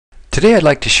Today I'd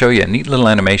like to show you a neat little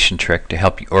animation trick to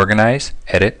help you organize,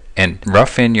 edit, and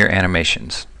rough in your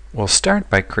animations. We'll start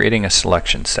by creating a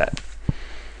selection set.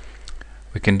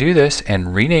 We can do this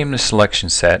and rename the selection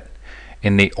set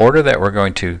in the order that we're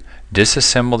going to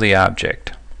disassemble the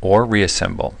object or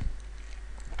reassemble.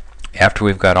 After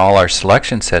we've got all our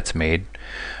selection sets made,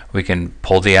 we can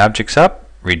pull the objects up,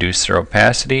 reduce their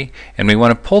opacity, and we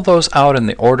want to pull those out in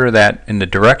the order in the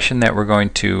direction that we're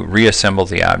going to reassemble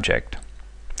the object.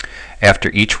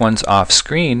 After each one's off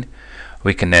screen,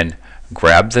 we can then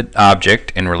grab the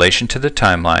object in relation to the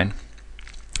timeline.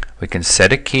 We can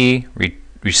set a key,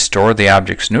 restore the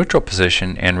object's neutral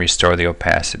position, and restore the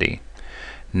opacity.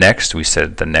 Next, we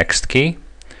set the next key,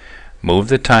 move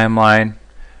the timeline,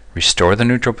 restore the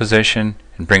neutral position,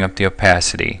 and bring up the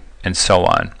opacity, and so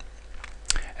on,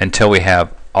 until we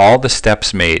have all the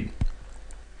steps made.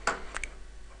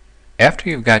 After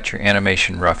you've got your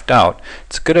animation roughed out,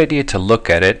 it's a good idea to look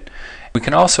at it. We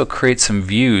can also create some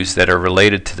views that are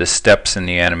related to the steps in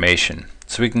the animation.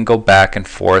 So we can go back and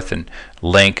forth and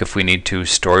link if we need to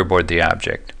storyboard the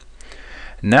object.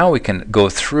 Now we can go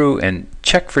through and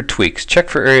check for tweaks, check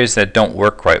for areas that don't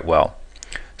work quite well.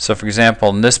 So for example,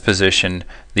 in this position,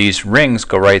 these rings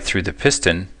go right through the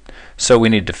piston. So we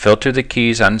need to filter the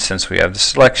keys on since we have the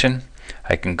selection.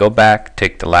 I can go back,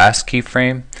 take the last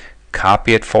keyframe,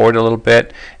 copy it forward a little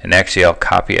bit, and actually I'll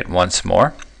copy it once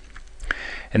more.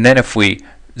 And then if we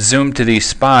zoom to these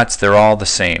spots, they're all the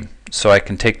same. So I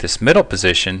can take this middle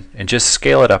position and just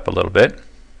scale it up a little bit.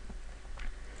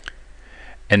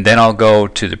 And then I'll go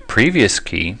to the previous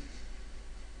key.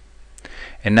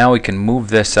 And now we can move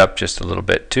this up just a little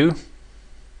bit too.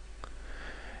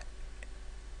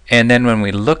 And then when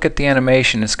we look at the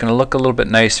animation, it's going to look a little bit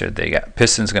nicer. The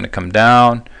piston's going to come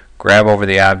down, grab over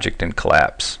the object, and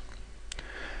collapse.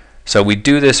 So we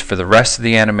do this for the rest of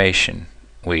the animation.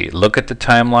 We look at the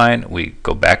timeline, we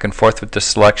go back and forth with the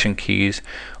selection keys,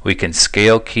 we can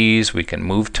scale keys, we can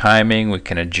move timing, we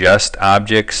can adjust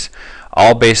objects,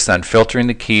 all based on filtering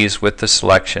the keys with the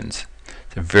selections.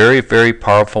 It's a very, very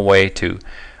powerful way to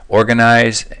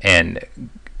organize and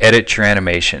edit your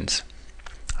animations.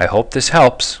 I hope this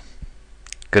helps.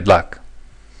 Good luck.